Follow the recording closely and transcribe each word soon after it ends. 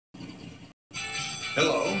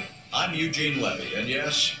Hello, I'm Eugene Levy, and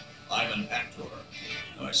yes, I'm an actor.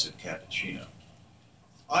 No, I said cappuccino.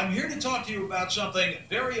 I'm here to talk to you about something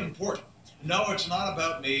very important. No, it's not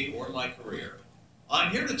about me or my career. I'm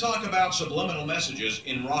here to talk about subliminal messages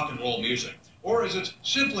in rock and roll music, or as it's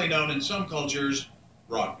simply known in some cultures,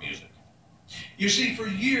 rock music. You see, for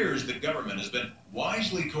years, the government has been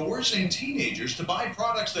wisely coercing teenagers to buy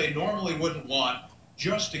products they normally wouldn't want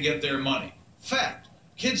just to get their money. Fact,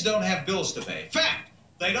 kids don't have bills to pay. Fact,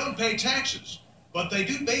 they don't pay taxes. But they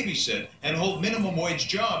do babysit and hold minimum wage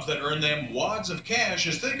jobs that earn them wads of cash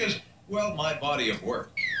as thick as, well, my body of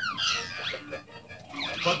work.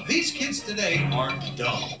 But these kids today aren't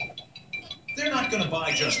dumb. They're not going to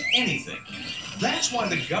buy just anything. That's why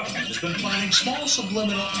the government has been planting small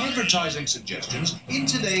subliminal advertising suggestions in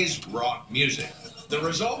today's rock music. The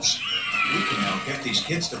results? We can now get these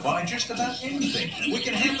kids to buy just about anything. We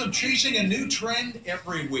can have them chasing a new trend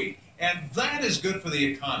every week. And that is good for the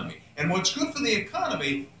economy. And what's good for the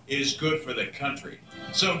economy is good for the country.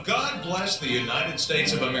 So God bless the United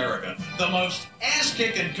States of America, the most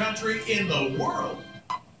ass-kicking country in the world.